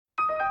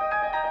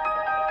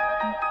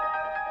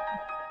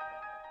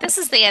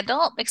This is the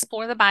Adult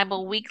Explore the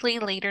Bible Weekly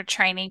Leader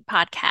Training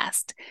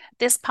Podcast.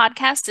 This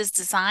podcast is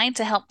designed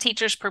to help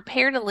teachers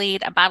prepare to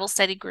lead a Bible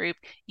study group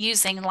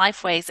using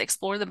Lifeway's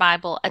Explore the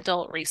Bible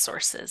adult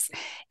resources.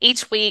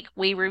 Each week,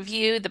 we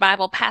review the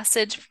Bible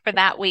passage for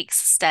that week's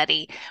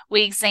study.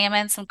 We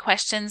examine some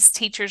questions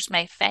teachers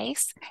may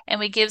face, and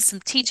we give some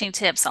teaching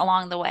tips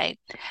along the way.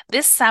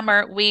 This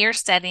summer, we are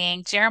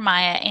studying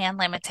Jeremiah and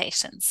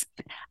Lamentations.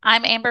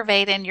 I'm Amber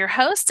Vaden, your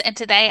host, and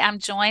today I'm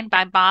joined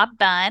by Bob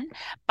Bunn.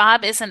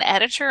 Bob is an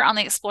editor on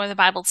the Explore the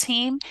Bible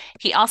team.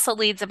 He also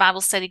leads a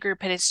Bible study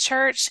group at his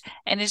church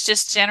and is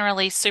just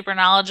generally super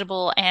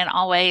knowledgeable and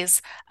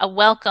always a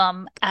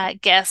welcome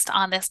guest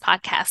on this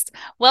podcast.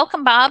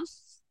 Welcome, Bob.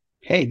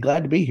 Hey,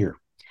 glad to be here.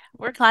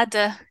 We're glad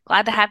to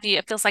have you.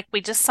 It feels like we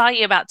just saw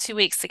you about 2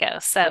 weeks ago.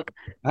 So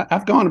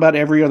I've gone about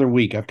every other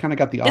week. I've kind of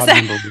got the odd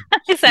number.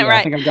 Is that right?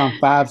 I think I've gone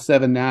 5,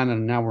 7, 9,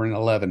 and now we're in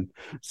 11.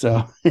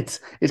 So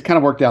it's kind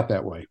of worked out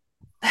that way.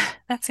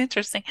 That's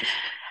interesting.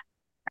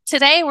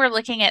 Today, we're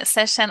looking at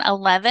session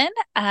 11,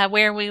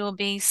 where we will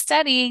be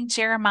studying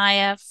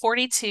Jeremiah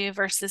 42,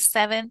 verses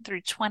 7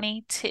 through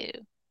 22.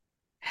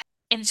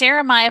 In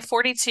Jeremiah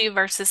 42,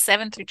 verses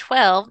 7 through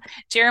 12,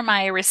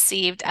 Jeremiah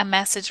received a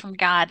message from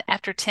God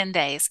after 10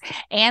 days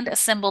and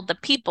assembled the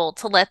people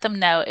to let them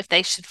know if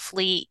they should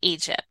flee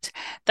Egypt.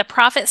 The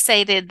prophet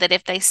stated that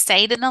if they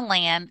stayed in the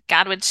land,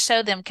 God would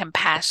show them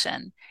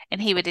compassion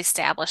and he would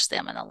establish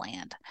them in the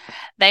land.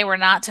 They were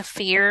not to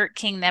fear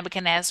King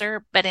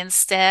Nebuchadnezzar, but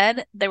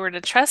instead they were to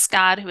trust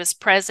God who is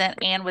present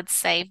and would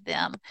save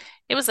them.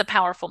 It was a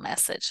powerful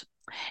message.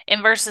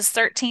 In verses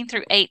 13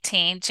 through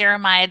 18,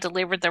 Jeremiah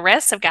delivered the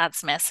rest of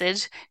God's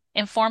message,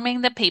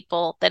 informing the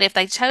people that if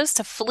they chose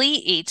to flee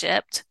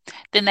Egypt,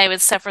 then they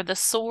would suffer the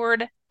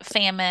sword,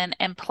 famine,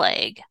 and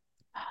plague.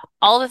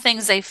 All the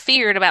things they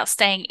feared about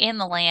staying in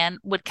the land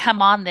would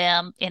come on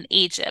them in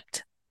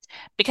Egypt.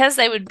 Because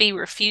they would be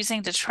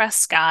refusing to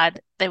trust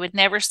God, they would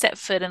never step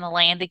foot in the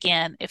land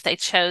again if they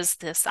chose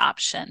this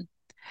option.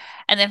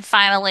 And then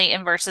finally,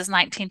 in verses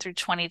 19 through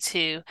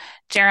 22,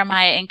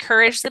 Jeremiah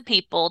encouraged the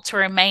people to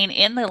remain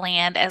in the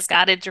land as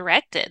God had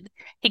directed.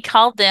 He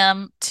called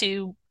them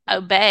to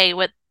obey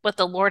what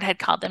the Lord had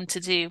called them to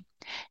do.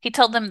 He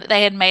told them that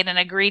they had made an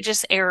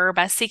egregious error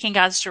by seeking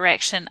God's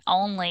direction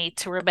only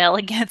to rebel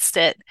against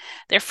it.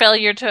 Their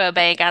failure to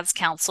obey God's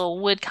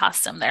counsel would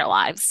cost them their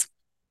lives.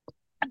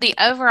 The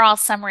overall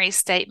summary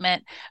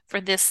statement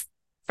for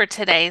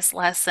today's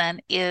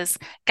lesson is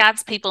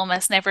God's people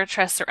must never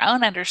trust their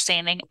own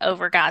understanding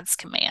over God's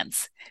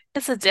commands.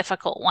 It's a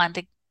difficult one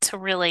to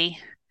really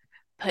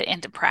put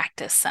into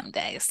practice some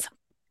days.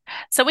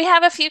 So we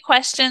have a few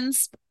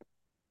questions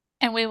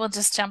and we will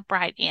just jump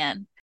right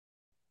in.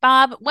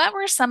 Bob, what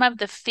were some of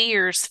the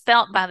fears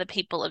felt by the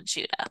people of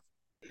Judah?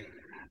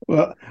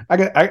 Well, I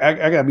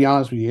got to be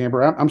honest with you,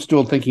 Amber. I'm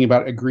still thinking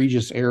about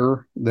egregious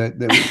error. That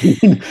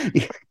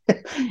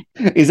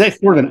is that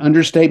sort of an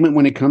understatement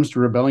when it comes to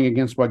rebelling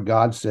against what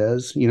God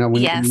says. You know,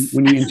 Yes.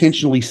 when you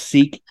intentionally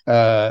seek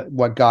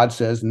what God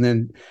says and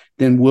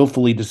then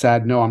willfully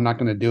decide, no, I'm not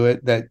going to do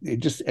it. That it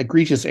just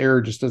egregious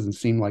error just doesn't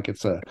seem like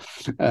it's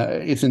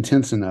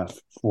intense enough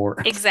for.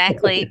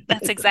 Exactly.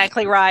 That's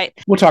exactly right.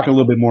 We'll talk a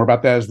little bit more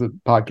about that as the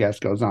podcast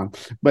goes on.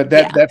 But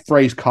that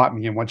phrase caught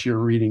me in what you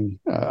were reading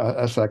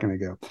a second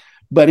ago.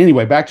 But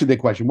anyway, back to the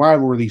question: why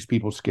were these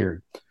people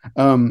scared?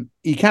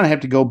 You kind of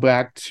have to go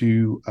back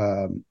to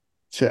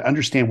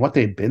understand what they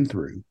had been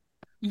through.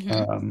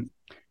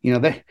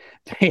 Mm-hmm.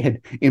 They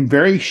had, in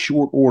very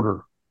short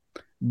order,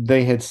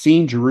 they had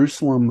seen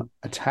Jerusalem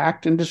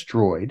attacked and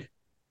destroyed.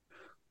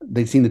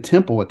 They'd seen the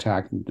temple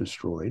attacked and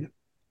destroyed.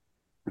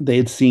 They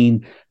had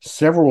seen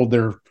several of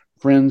their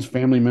friends,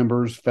 family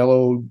members,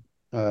 fellow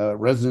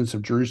residents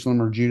of Jerusalem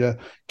or Judah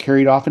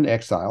carried off in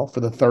exile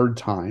for the third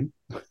time.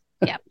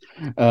 Yeah.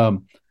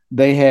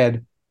 They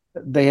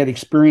had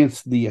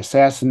experienced the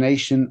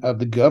assassination of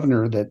the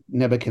governor that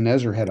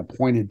Nebuchadnezzar had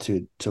appointed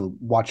to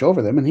watch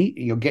over them, and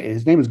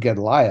his name is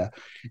Gedaliah.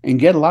 And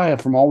Gedaliah,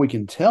 from all we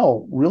can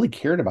tell, really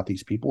cared about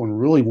these people and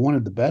really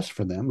wanted the best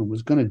for them and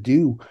was going to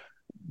do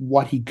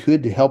what he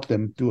could to help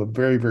them through a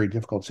very, very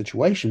difficult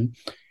situation.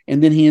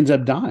 And then he ends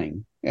up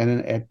dying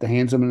at the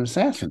hands of an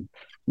assassin,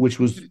 which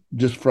was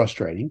just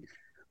frustrating.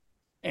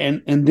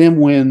 And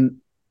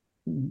then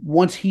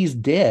once he's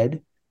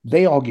dead,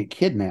 they all get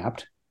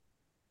kidnapped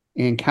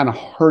and kind of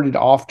herded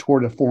off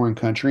toward a foreign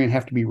country and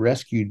have to be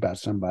rescued by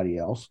somebody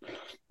else.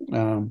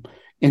 And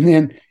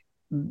then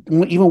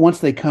even once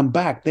they come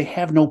back, they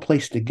have no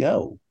place to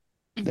go.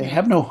 Mm-hmm. They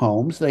have no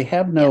homes. They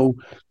have no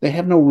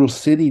real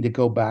city to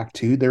go back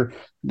to.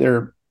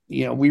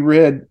 We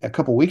read a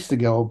couple weeks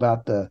ago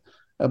about the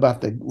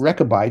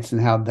Rechabites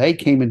and how they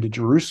came into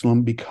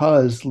Jerusalem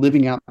because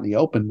living out in the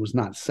open was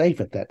not safe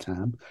at that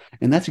time.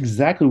 And that's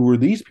exactly where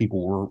these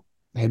people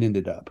had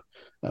ended up.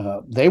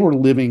 They were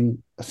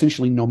living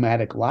essentially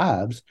nomadic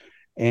lives,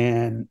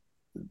 and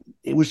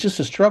it was just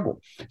a struggle.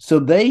 So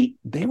they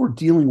were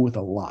dealing with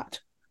a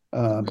lot.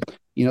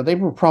 They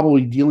were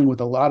probably dealing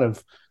with a lot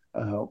of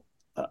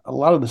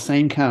the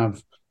same kind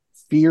of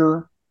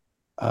fear,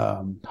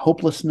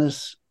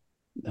 hopelessness,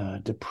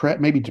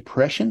 maybe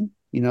depression.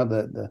 A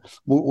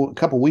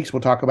couple of weeks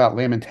we'll talk about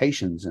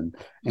Lamentations and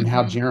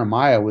how Mm-hmm.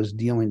 Jeremiah was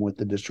dealing with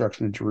the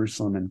destruction of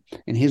Jerusalem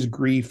and his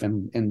grief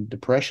and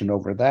depression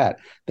over that.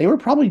 They were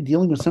probably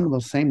dealing with some of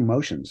those same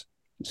emotions,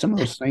 some of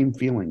those same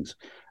feelings.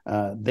 They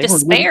were living,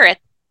 Despair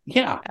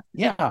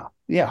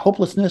yeah,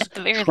 hopelessness, at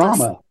the very least.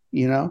 trauma.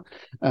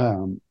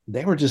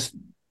 They were just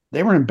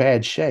they were in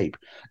bad shape.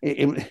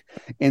 And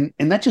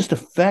that just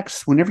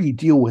affects whenever you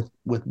deal with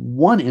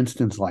one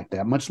instance like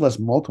that, much less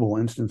multiple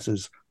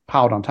instances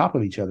piled on top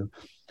of each other.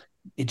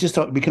 It just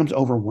becomes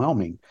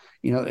overwhelming.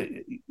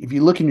 If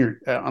you look in your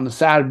on the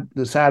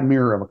side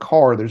mirror of a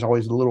car, there's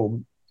always a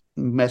little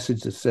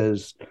message that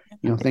says,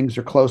 things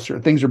are closer,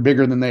 things are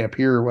bigger than they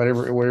appear, or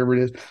whatever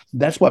it is.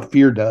 That's what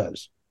fear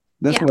does.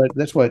 Yeah.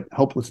 That's what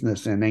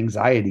hopelessness and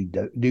anxiety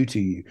do to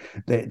you.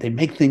 They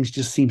make things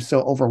just seem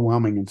so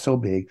overwhelming and so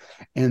big,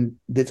 and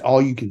that's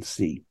all you can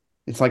see.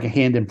 It's like a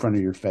hand in front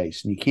of your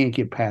face, and you can't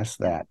get past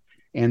that.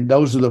 And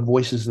those are the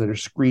voices that are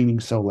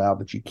screaming so loud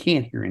that you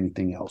can't hear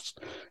anything else.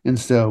 And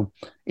so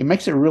it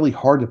makes it really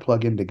hard to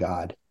plug into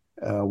God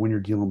when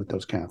you're dealing with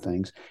those kind of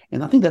things.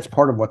 And I think that's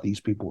part of what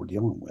these people were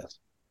dealing with.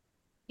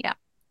 Yeah.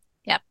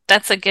 Yeah.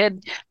 That's a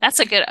good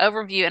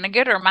overview and a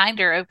good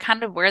reminder of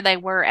kind of where they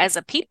were as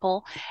a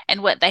people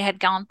and what they had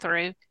gone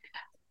through.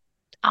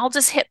 I'll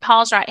just hit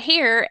pause right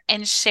here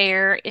and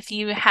share if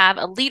you have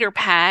a leader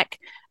pack.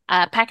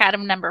 Pack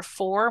item number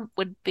 4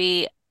 would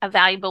be a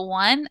valuable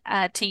one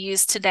to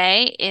use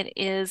today. It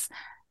is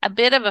a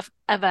bit of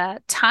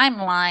a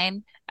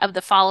timeline of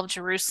the fall of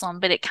Jerusalem,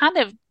 but it kind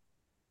of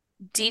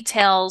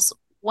details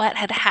what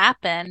had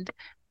happened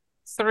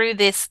through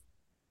this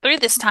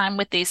time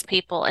with these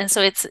people. And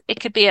so it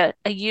could be a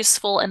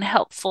useful and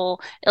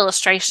helpful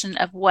illustration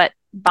of what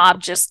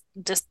Bob just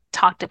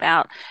talked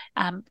about.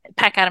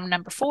 Pack item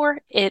number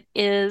 4, it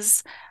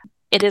is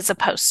a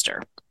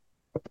poster.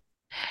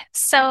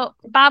 So,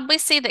 Bob, we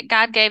see that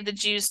God gave the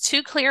Jews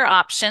 2 clear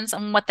options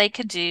on what they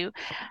could do.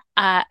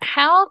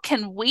 How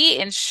can we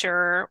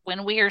ensure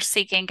when we are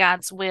seeking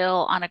God's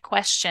will on a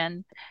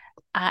question,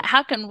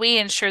 how can we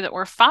ensure that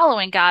we're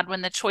following God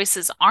when the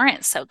choices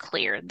aren't so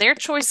clear? Their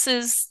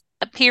choices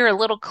appear a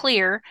little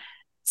clear.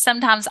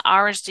 Sometimes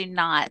ours do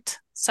not.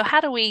 So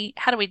how do we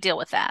deal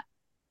with that?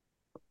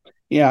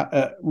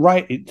 Yeah,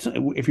 right.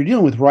 If you're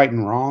dealing with right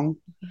and wrong,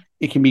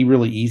 it can be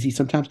really easy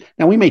sometimes.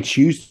 Now, we may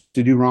choose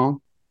to do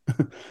wrong,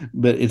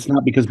 but it's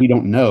not because we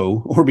don't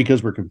know or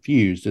because we're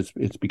confused.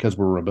 It's because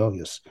we're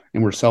rebellious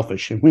and we're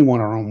selfish and we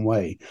want our own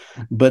way.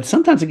 But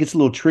sometimes it gets a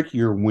little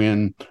trickier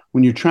when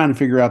you're trying to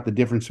figure out the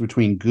difference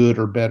between good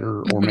or better,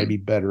 or Mm-hmm. maybe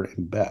better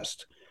and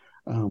best.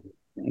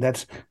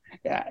 That's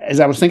As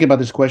I was thinking about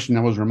this question,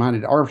 I was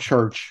reminded our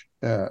church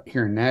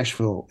here in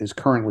Nashville is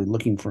currently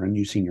looking for a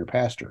new senior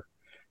pastor.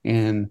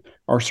 And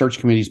our search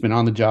committee's been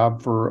on the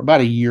job for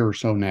about a year or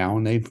so now,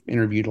 and they've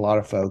interviewed a lot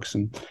of folks,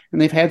 and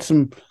they've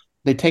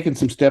taken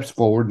some steps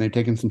forward and they've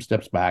taken some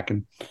steps back.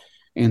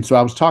 And so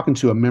I was talking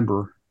to a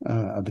member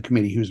of the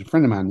committee who's a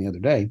friend of mine the other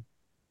day,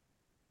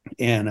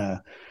 and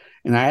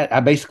I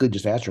basically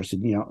just asked her, I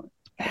said,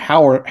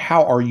 how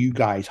are you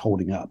guys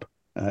holding up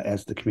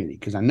as the committee?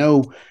 Because I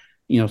know,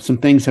 some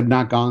things had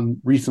not gone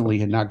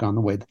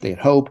the way that they had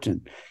hoped,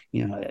 and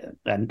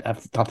I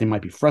thought they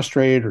might be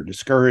frustrated or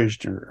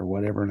discouraged or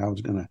whatever. And I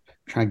was going to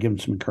try and give them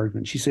some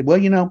encouragement. She said,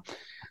 well,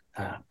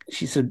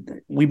 she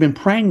said, we've been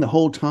praying the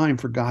whole time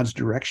for God's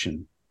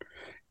direction.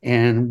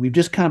 And we've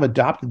just kind of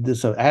adopted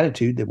this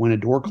attitude that when a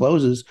door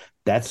closes,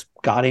 that's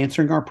God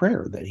answering our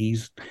prayer, that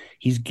he's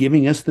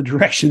giving us the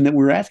direction that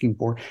we're asking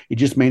for. It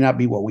just may not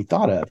be what we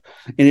thought of.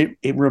 And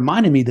it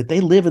reminded me that they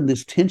live in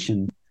this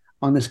tension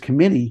on this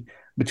committee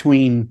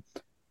between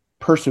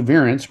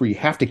perseverance, where you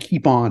have to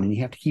keep on and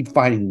you have to keep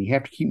fighting and you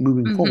have to keep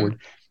moving Mm-hmm.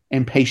 forward,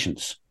 and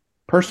patience.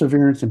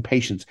 Perseverance and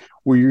patience,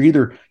 where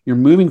you're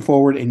moving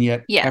forward and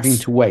yet having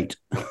Yes. to wait.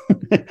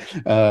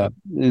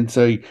 And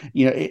so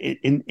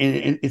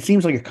it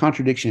seems like a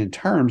contradiction in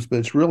terms, but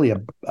it's really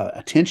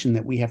a tension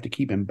that we have to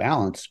keep in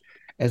balance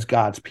as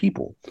God's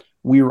people.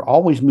 We are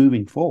always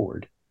moving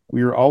forward.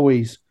 We are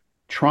always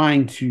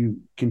trying to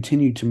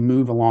continue to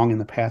move along in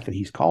the path that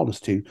He's called us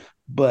to,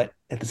 but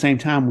at the same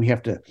time, we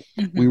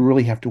Mm-hmm.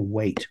 really have to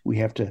wait. We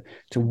have to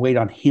wait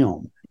on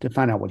Him to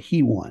find out what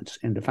He wants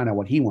and to find out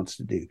what He wants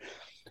to do.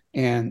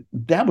 And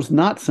that was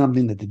not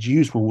something that the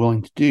Jews were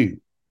willing to do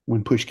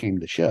when push came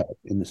to shove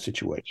in this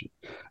situation.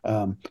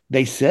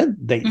 They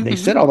Mm-hmm.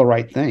 said all the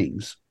right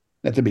things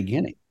at the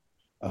beginning.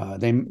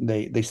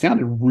 They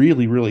sounded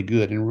really, really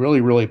good and really,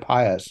 really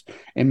pious,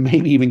 and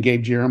maybe even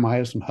gave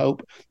Jeremiah some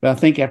hope. But I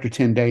think after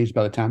 10 days,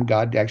 by the time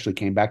God actually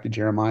came back to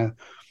Jeremiah,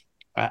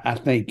 I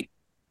think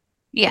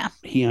Yeah.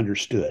 he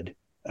understood.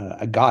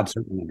 God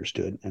certainly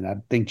understood, and I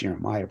think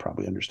Jeremiah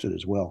probably understood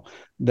as well,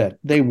 that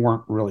they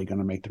weren't really going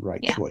to make the right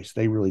Yeah. choice.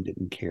 They really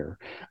didn't care.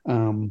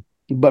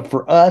 But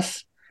for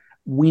us,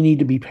 we need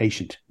to be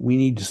patient. We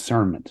need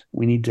discernment.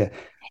 We need to,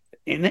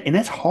 and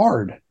that's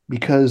hard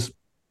because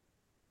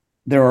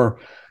there are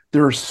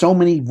there are so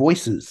many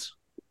voices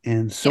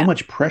and so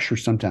much pressure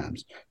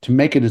sometimes to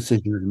make a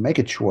decision or to make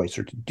a choice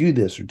or to do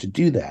this or to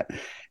do that.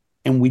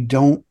 And we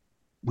don't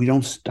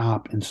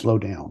stop and slow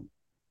down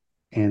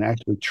and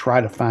actually try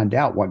to find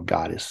out what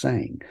God is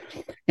saying.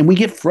 And we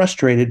get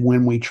frustrated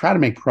when we try to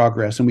make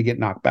progress and we get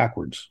knocked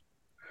backwards.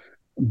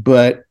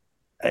 But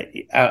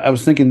I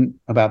was thinking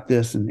about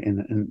this,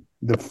 and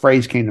the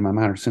phrase came to my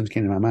mind, or sentence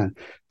came to my mind: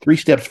 3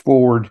 steps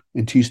forward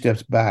and 2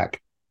 steps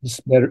back is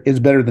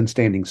better than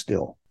standing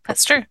still.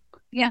 That's true.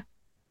 Yeah.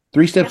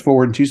 3 steps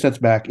forward and 2 steps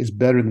back is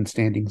better than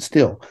standing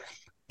still.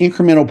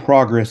 Incremental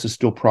progress is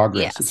still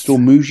progress. Yes. It still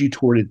moves you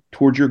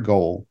toward your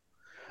goal.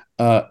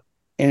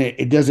 And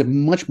it does it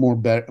much more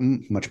better.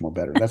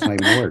 That's not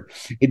even a word.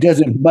 It does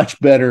it much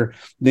better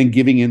than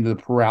giving into the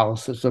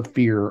paralysis of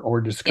fear or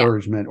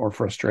discouragement or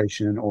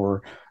frustration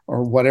or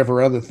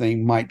whatever other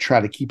thing might try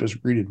to keep us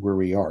rooted where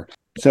we are.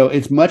 So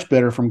it's much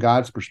better from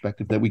God's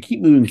perspective that we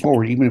keep moving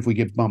forward, even if we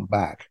get bumped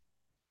back,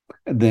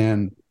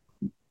 than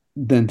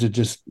to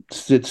just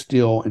sit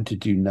still and to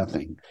do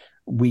nothing.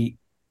 We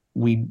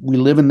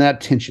live in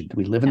that tension.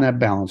 We live in that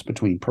balance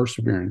between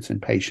perseverance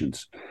and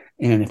patience.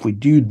 And if we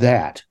do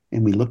that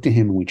and we look to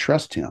him and we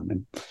trust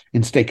him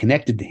and stay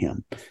connected to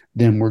him,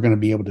 then we're going to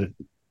be able to,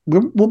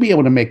 we'll be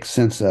able to make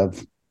sense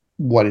of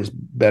what is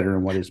better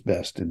and what is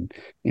best and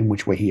in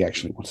which way he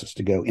actually wants us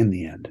to go in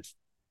the end.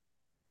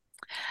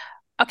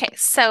 Okay.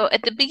 So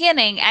at the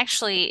beginning,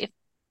 actually,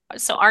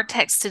 so our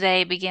text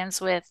today begins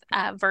with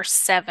verse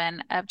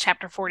 7 of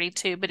chapter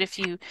 42. But if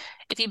you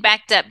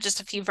backed up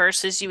just a few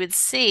verses, you would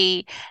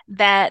see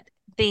that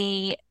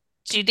the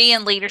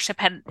Judean leadership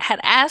had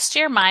asked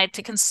Jeremiah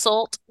to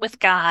consult with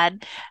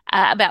God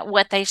about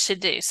what they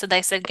should do. So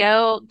they said,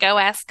 go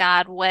ask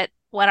God what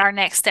our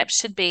next steps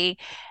should be.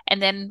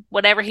 And then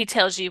whatever he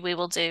tells you, we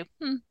will do.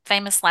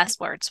 Famous last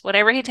words.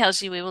 Whatever he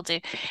tells you, we will do.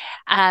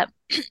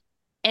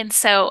 And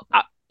so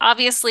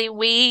obviously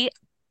we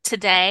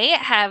today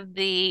have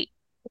the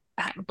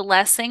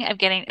blessing of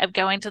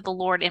going to the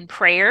Lord in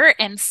prayer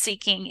and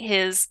seeking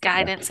his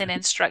guidance and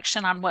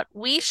instruction on what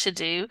we should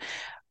do,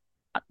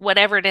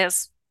 whatever it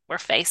is we're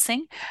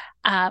facing.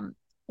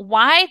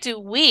 Why do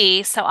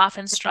we so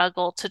often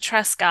struggle to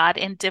trust God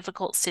in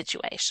difficult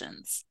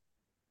situations?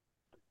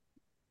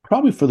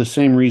 Probably for the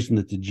same reason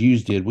that the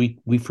Jews did.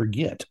 We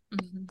forget.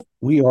 Mm-hmm.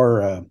 We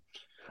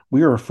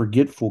are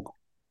forgetful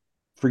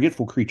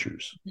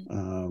creatures.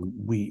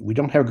 We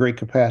don't have great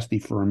capacity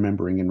for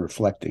remembering and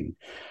reflecting.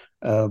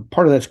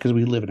 Part of that's because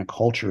we live in a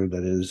culture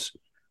that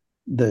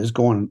is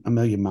going a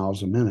million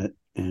miles a minute,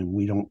 and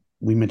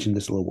we mentioned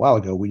this a little while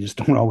ago. We just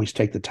don't always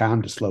take the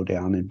time to slow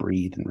down and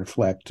breathe and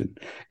reflect and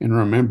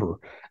remember,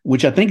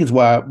 which I think is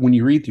why when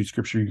you read through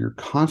scripture, you're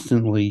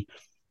constantly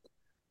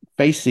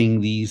facing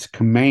these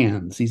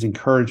commands, these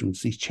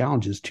encouragements, these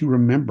challenges to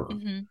remember,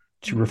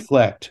 to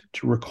reflect,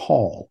 to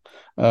recall.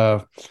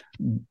 For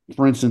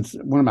instance,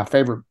 one of my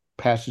favorite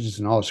passages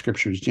in all of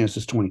scripture is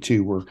Genesis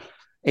 22, where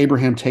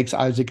Abraham takes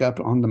Isaac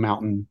up on the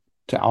mountain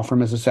to offer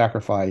him as a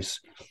sacrifice.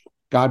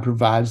 God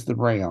provides the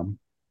ram,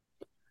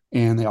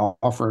 and they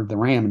offer the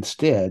ram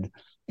instead.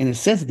 And it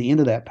says at the end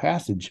of that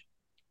passage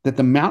that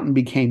the mountain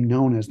became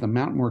known as the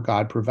mountain where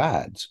God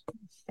provides.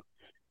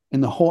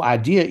 And the whole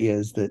idea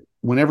is that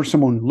whenever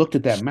someone looked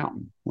at that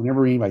mountain,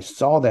 whenever anybody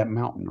saw that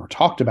mountain or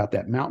talked about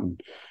that mountain,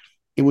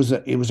 it was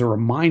a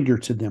reminder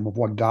to them of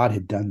what God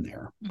had done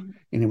there. Mm-hmm.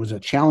 And it was a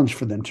challenge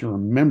for them to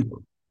remember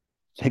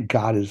that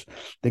God is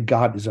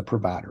a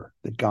provider,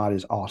 that God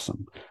is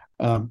awesome.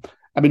 I've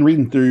been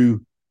reading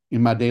through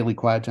in my daily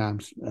quiet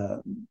times,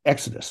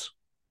 Exodus,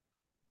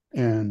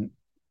 and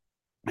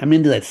I'm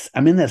in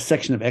that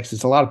section of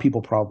Exodus. A lot of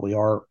people probably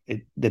are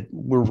that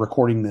we're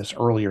recording this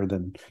earlier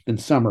than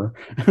summer.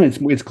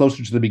 It's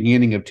closer to the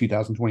beginning of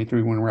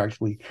 2023 when we're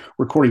actually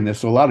recording this.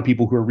 So a lot of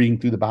people who are reading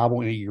through the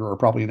Bible in a year are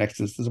probably in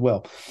Exodus as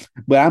well.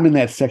 But I'm in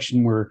that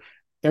section where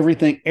every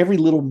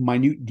little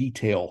minute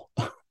detail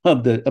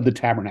of the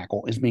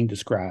tabernacle is being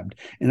described,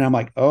 and I'm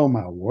like, oh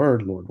my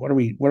word, Lord, what are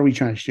we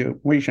trying to show?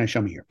 What are you trying to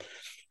show me here?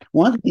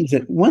 One of the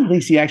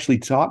things he actually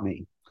taught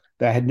me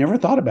that I had never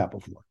thought about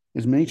before,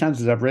 as many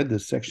times as I've read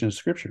this section of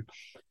scripture,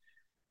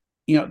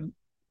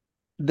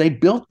 they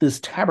built this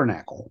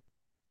tabernacle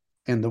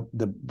and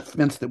the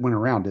fence that went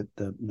around it,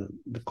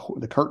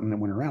 the curtain that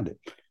went around it.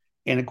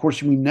 And of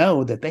course, we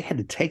know that they had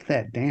to take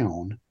that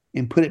down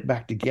and put it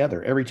back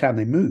together every time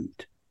they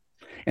moved.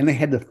 And they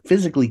had to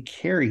physically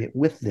carry it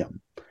with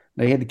them.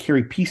 They had to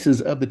carry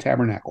pieces of the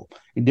tabernacle,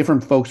 and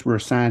different folks were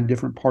assigned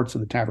different parts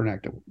of the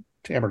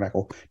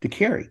tabernacle to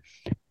carry.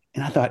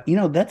 And I thought,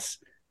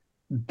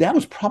 that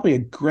was probably a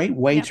great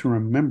way to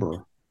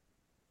remember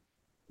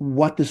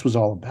what this was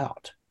all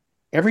about.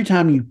 Every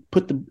time you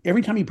put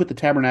the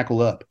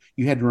tabernacle up,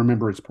 you had to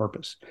remember its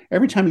purpose.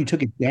 Every time you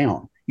took it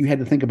down, you had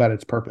to think about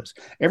its purpose.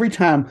 Every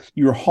time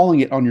you were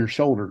hauling it on your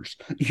shoulders,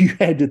 you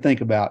had to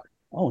think about,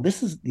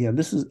 this is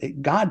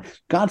God.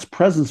 God's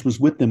presence was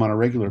with them on a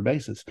regular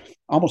basis,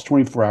 almost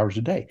 24 hours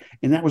a day.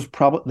 And that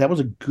was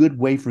a good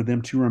way for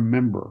them to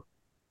remember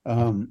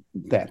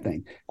that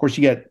thing. Of course,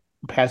 you got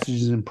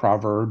passages in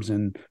Proverbs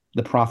and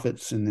the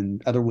prophets and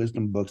in other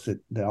wisdom books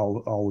that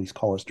always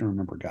call us to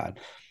remember God.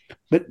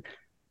 But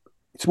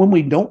it's when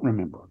we don't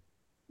remember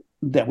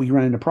that we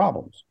run into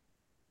problems.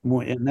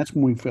 And that's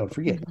when we fail to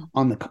forget.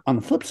 Mm-hmm. On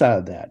the flip side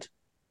of that,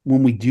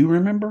 when we do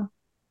remember,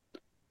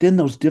 then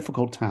those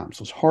difficult times,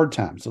 those hard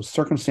times, those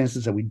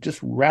circumstances that we just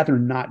rather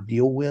not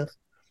deal with,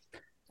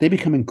 they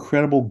become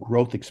incredible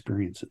growth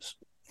experiences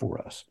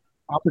for us,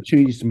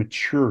 opportunities to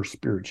mature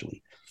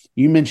spiritually.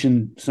 You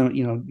mentioned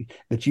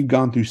that you've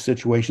gone through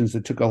situations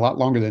that took a lot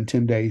longer than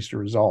 10 days to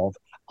resolve.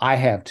 I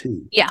have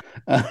too. Yeah.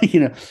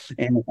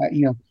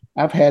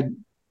 I've had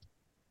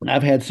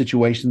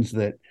situations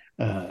that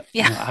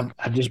Yeah.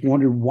 I've just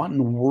wondered what in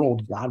the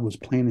world God was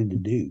planning to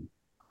do.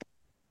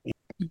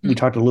 Mm-hmm. We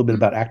talked a little bit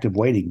about active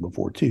waiting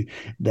before too.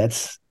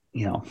 That's,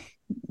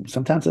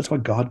 sometimes that's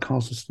what God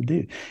calls us to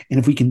do. And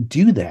if we can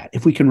do that,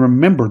 if we can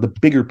remember the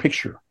bigger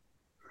picture,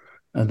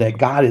 that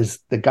God is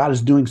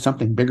doing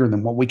something bigger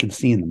than what we can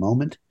see in the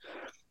moment,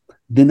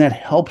 then that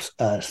helps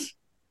us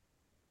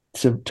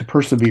to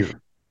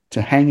persevere,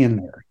 to hang in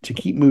there, to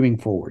keep moving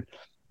forward.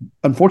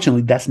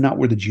 Unfortunately, that's not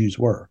where the Jews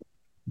were.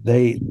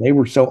 They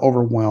were so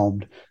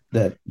overwhelmed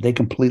that they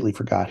completely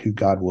forgot who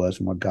God was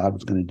and what God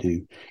was going to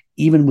do,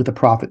 even with a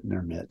prophet in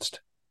their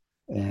midst.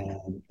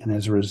 And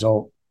as a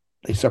result,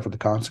 they suffered the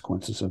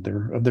consequences of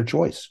their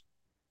choice.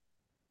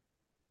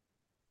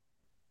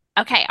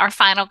 Okay, our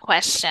final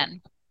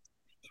question.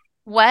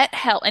 What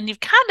help, and you've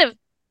kind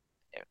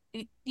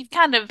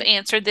of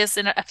answered this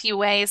in a few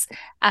ways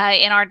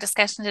in our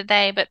discussion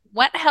today, but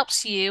what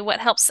helps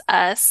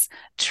us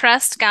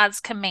trust God's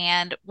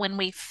command when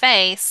we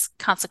face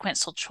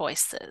consequential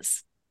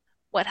choices?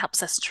 What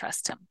helps us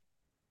trust Him?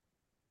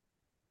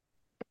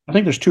 I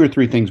think there's two or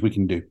three things we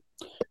can do.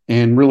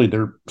 And really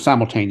they're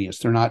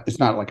simultaneous. It's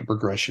not like a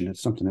progression.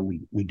 It's something that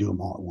we do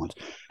them all at once.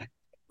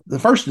 The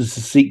first is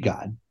to seek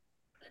God.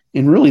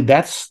 And really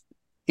that's,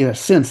 in a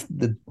sense,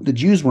 the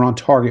Jews were on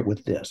target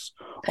with this.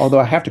 Although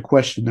I have to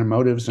question their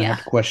motives and I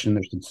have to question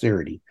their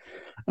sincerity,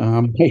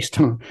 based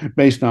on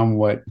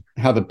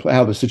how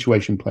the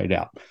situation played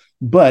out.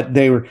 But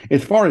they were,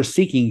 as far as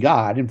seeking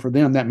God, and for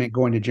them that meant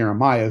going to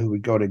Jeremiah, who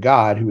would go to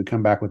God, who would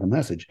come back with a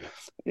message.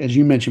 As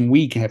you mentioned,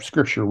 we can have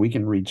scripture, we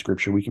can read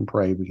scripture, we can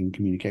pray, we can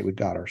communicate with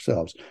God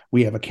ourselves.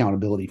 We have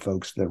accountability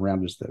folks that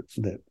around us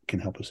that can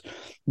help us.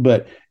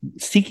 But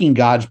seeking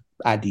God's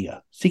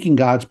idea, seeking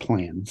God's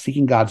plan,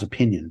 seeking God's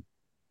opinion,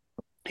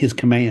 His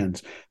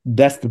commands,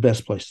 that's the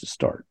best place to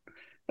start,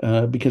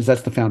 because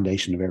that's the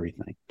foundation of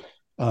everything.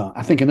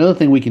 I think another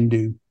thing we can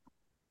do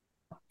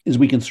is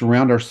we can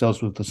surround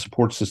ourselves with a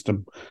support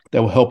system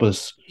that will help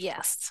us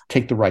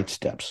take the right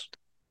steps.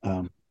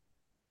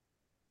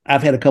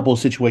 I've had a couple of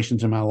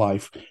situations in my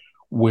life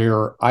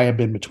where I have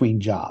been between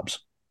jobs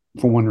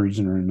for one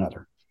reason or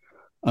another.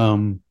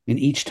 And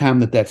each time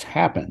that's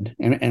happened,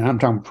 and I'm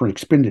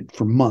talking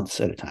for months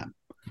at a time,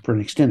 for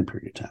an extended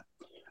period of time,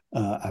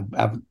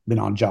 I've been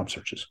on job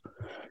searches.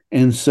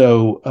 And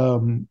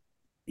so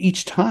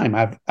each time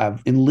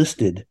I've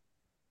enlisted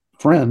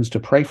friends to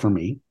pray for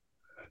me,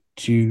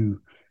 to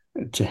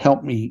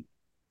help me,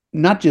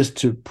 not just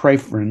to pray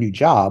for a new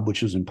job,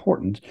 which is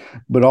important,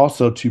 but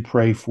also to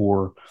pray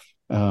for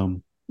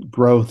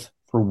growth,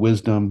 for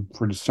wisdom,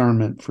 for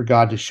discernment, for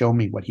God to show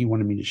me what He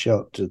wanted me to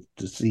show, to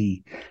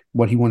see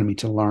what He wanted me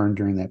to learn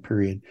during that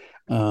period.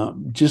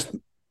 Just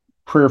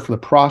prayer for the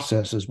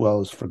process as well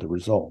as for the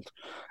result,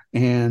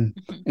 and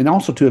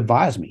also to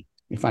advise me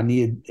if I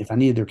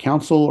needed their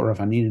counsel, or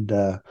if I needed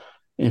to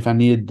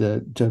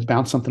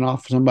bounce something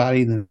off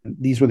somebody. Then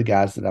these were the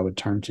guys that I would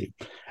turn to.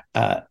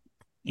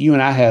 You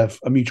and I have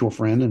a mutual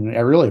friend, and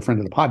really a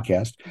friend of the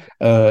podcast,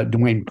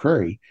 Dwayne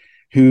McCrary,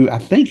 who I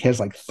think has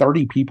like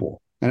 30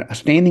 people, a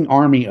standing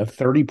army of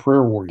 30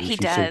 prayer warriors. He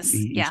does.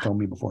 He's told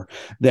me before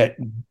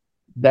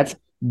that's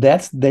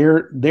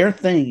their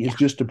thing is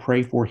just to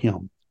pray for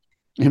him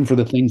and for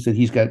the things that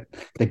he's got,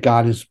 that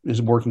God is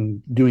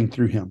doing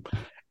through him.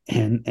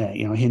 And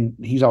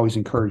he's always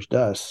encouraged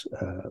us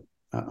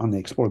on the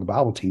Explore the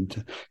Bible team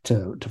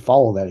to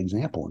follow that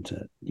example and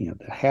to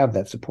have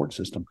that support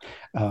system.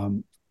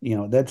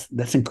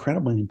 That's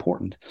incredibly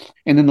important.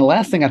 And then the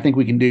last thing I think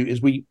we can do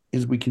is we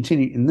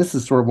continue, and this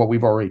is sort of what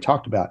we've already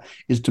talked about,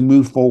 is to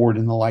move forward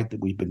in the light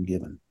that we've been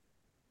given.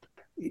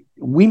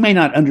 We may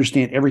not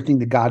understand everything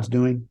that God's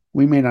doing.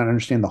 We may not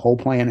understand the whole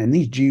plan. And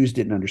these Jews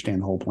didn't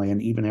understand the whole plan,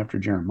 even after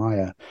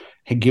Jeremiah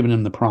had given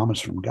them the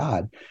promise from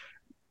God.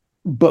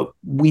 But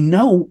we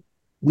know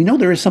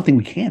there is something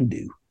we can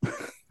do.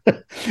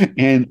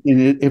 and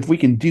if we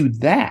can do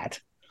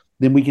that,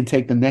 then we can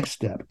take the next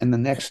step and the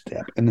next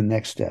step and the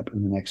next step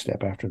and the next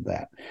step after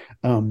that.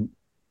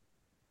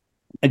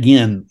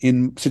 Again,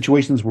 in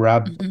situations where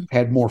I've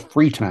had more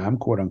free time,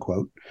 quote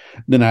unquote,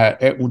 than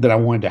I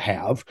wanted to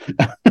have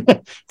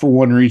for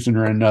one reason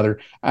or another,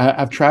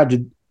 I've tried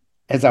to,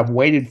 as I've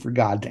waited for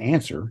God to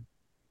answer,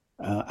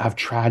 I've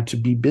tried to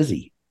be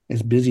busy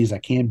as busy as I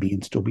can be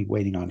and still be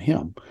waiting on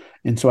him.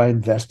 And so I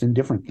invest in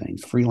different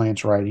things,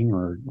 freelance writing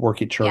or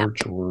work at Yeah.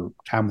 church or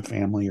time with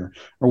family or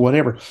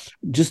whatever.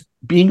 Just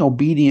being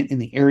obedient in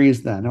the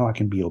areas that I know I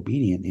can be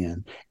obedient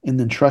in, and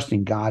then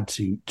trusting God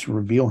to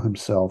reveal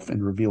himself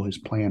and reveal his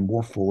plan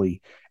more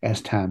fully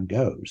as time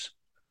goes.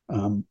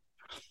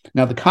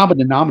 Now, the common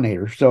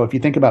denominator. So if you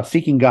think about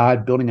seeking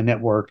God, building a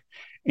network,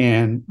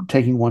 and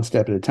taking one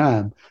step at a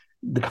time,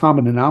 the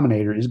common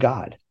denominator is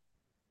God,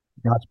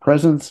 God's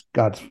presence,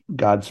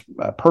 God's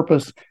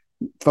purpose,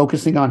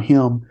 focusing on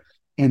Him,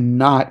 and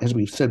not, as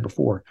we've said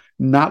before,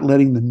 not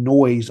letting the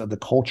noise of the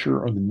culture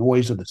or the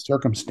noise of the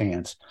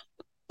circumstance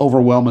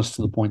overwhelm us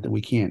to the point that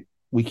we can't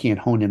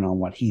hone in on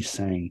what He's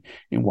saying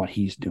and what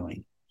He's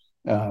doing.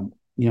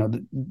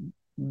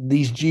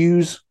 These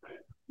Jews,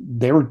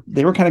 they were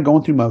kind of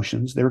going through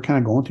motions, they were kind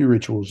of going through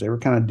rituals, they were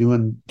kind of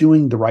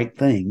doing the right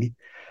thing,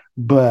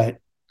 but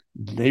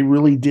they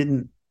really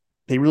didn't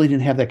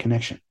have that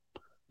connection.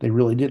 They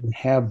really didn't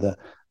have the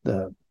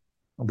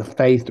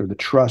faith or the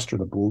trust or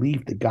the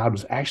belief that God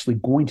was actually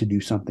going to do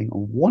something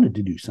or wanted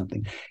to do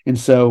something. And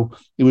so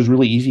it was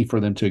really easy for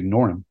them to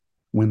ignore him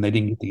when they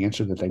didn't get the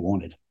answer that they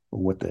wanted or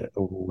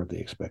what they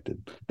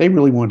expected. They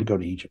really wanted to go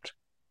to Egypt.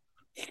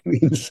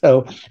 And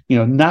so,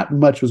 not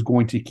much was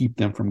going to keep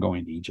them from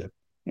going to Egypt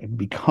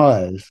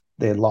because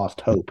they had lost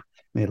hope.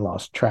 They had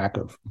lost track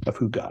of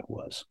who God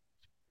was.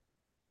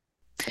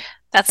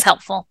 That's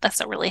helpful. That's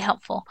a really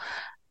helpful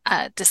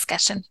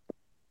discussion.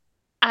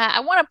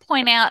 I want to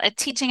point out a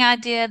teaching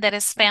idea that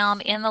is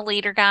found in the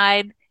Leader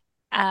Guide,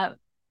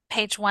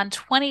 page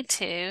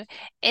 122.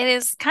 It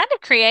is kind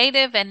of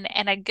creative and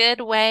a good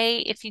way,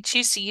 if you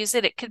choose to use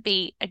it, it could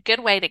be a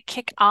good way to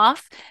kick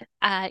off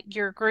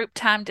your group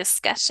time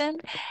discussion.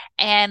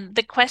 And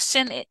the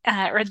question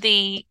or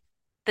the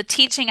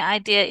teaching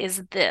idea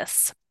is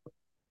this.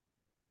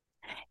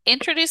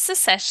 Introduce the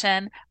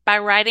session by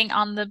writing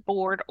on the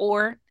board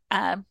or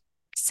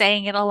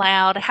saying it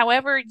aloud.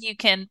 However, you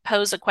can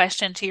pose a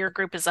question to your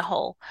group as a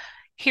whole.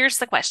 Here's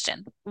the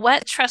question.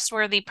 What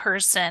trustworthy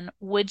person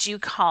would you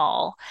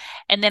call?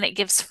 And then it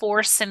gives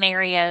 4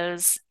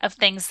 scenarios of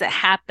things that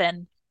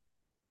happen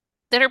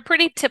that are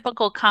pretty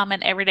typical,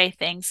 common, everyday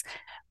things.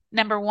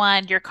 Number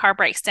 1, your car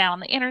breaks down on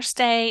the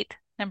interstate.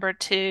 Number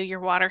 2, your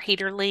water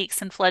heater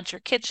leaks and floods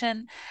your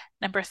kitchen.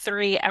 Number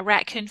 3, a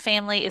raccoon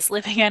family is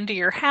living under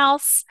your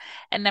house.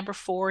 And number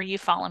 4, you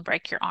fall and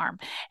break your arm.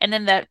 And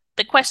then the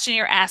question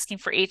you're asking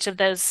for each of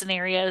those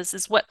scenarios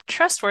is, what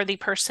trustworthy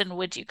person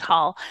would you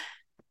call?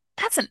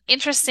 That's an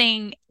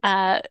interesting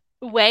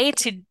way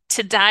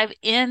to dive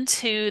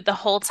into the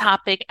whole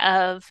topic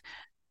of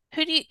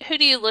who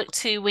do you look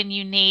to when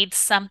you need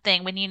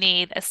something, when you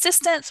need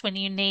assistance, when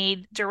you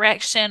need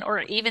direction, or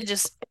even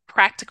just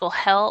practical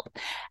help?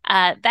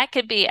 That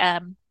could be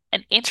an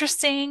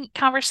interesting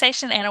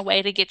conversation and a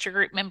way to get your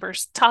group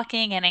members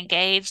talking and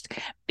engaged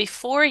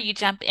before you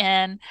jump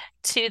in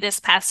to this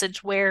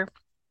passage where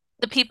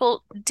the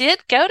people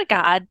did go to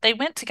God. They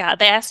went to God.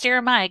 They asked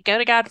Jeremiah, go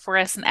to God for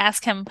us and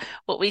ask him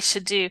what we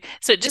should do.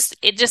 So it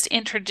just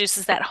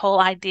introduces that whole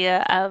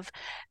idea of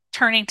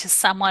turning to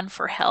someone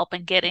for help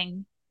and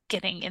getting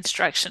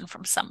instruction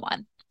from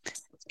someone.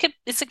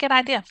 It's a good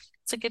idea.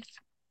 It's a good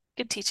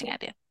teaching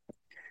idea.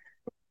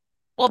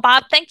 Well,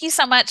 Bob, thank you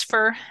so much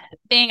for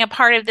being a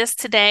part of this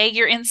today.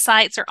 Your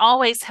insights are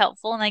always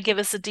helpful, and they give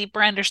us a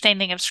deeper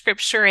understanding of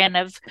Scripture and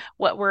of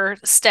what we're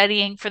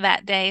studying for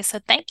that day. So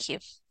thank you.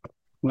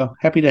 Well,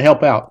 happy to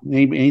help out.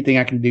 Anything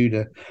I can do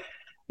to,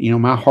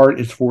 my heart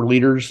is for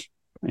leaders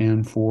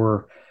and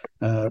for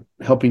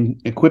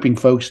equipping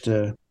folks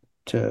to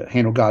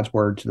handle God's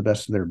word to the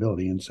best of their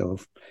ability. And so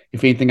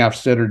if anything I've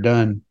said or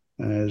done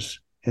has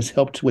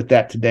helped with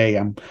that today,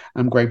 I'm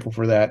grateful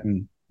for that.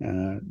 And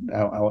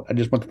I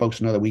just want the folks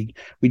to know that we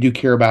do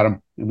care about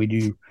them, and we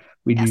do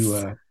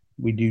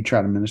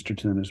try to minister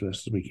to them as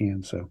best as we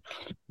can. So,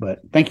 but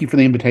thank you for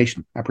the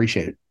invitation. I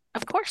appreciate it.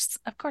 Of course,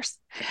 of course.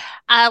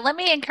 Let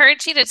me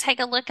encourage you to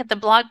take a look at the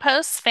blog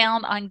posts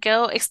found on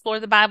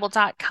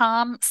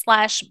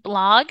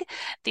goexplorethebible.com/blog.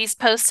 These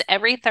posts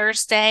every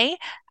Thursday,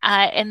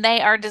 and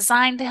they are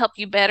designed to help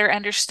you better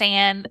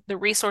understand the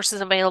resources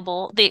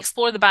available, the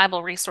Explore the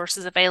Bible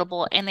resources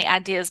available, and the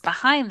ideas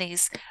behind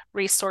these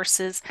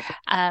resources.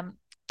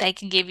 They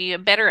can give you a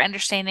better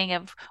understanding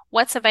of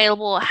what's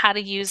available, how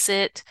to use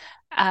it,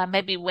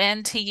 maybe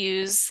when to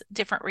use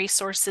different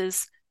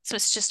resources. So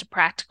it's just a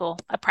practical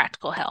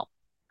help.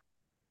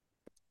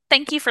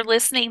 Thank you for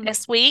listening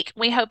this week.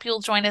 We hope you'll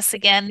join us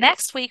again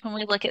next week when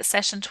we look at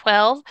session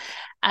 12.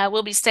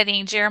 We'll be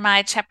studying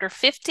Jeremiah chapter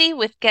 50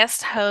 with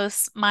guest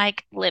host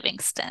Mike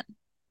Livingston.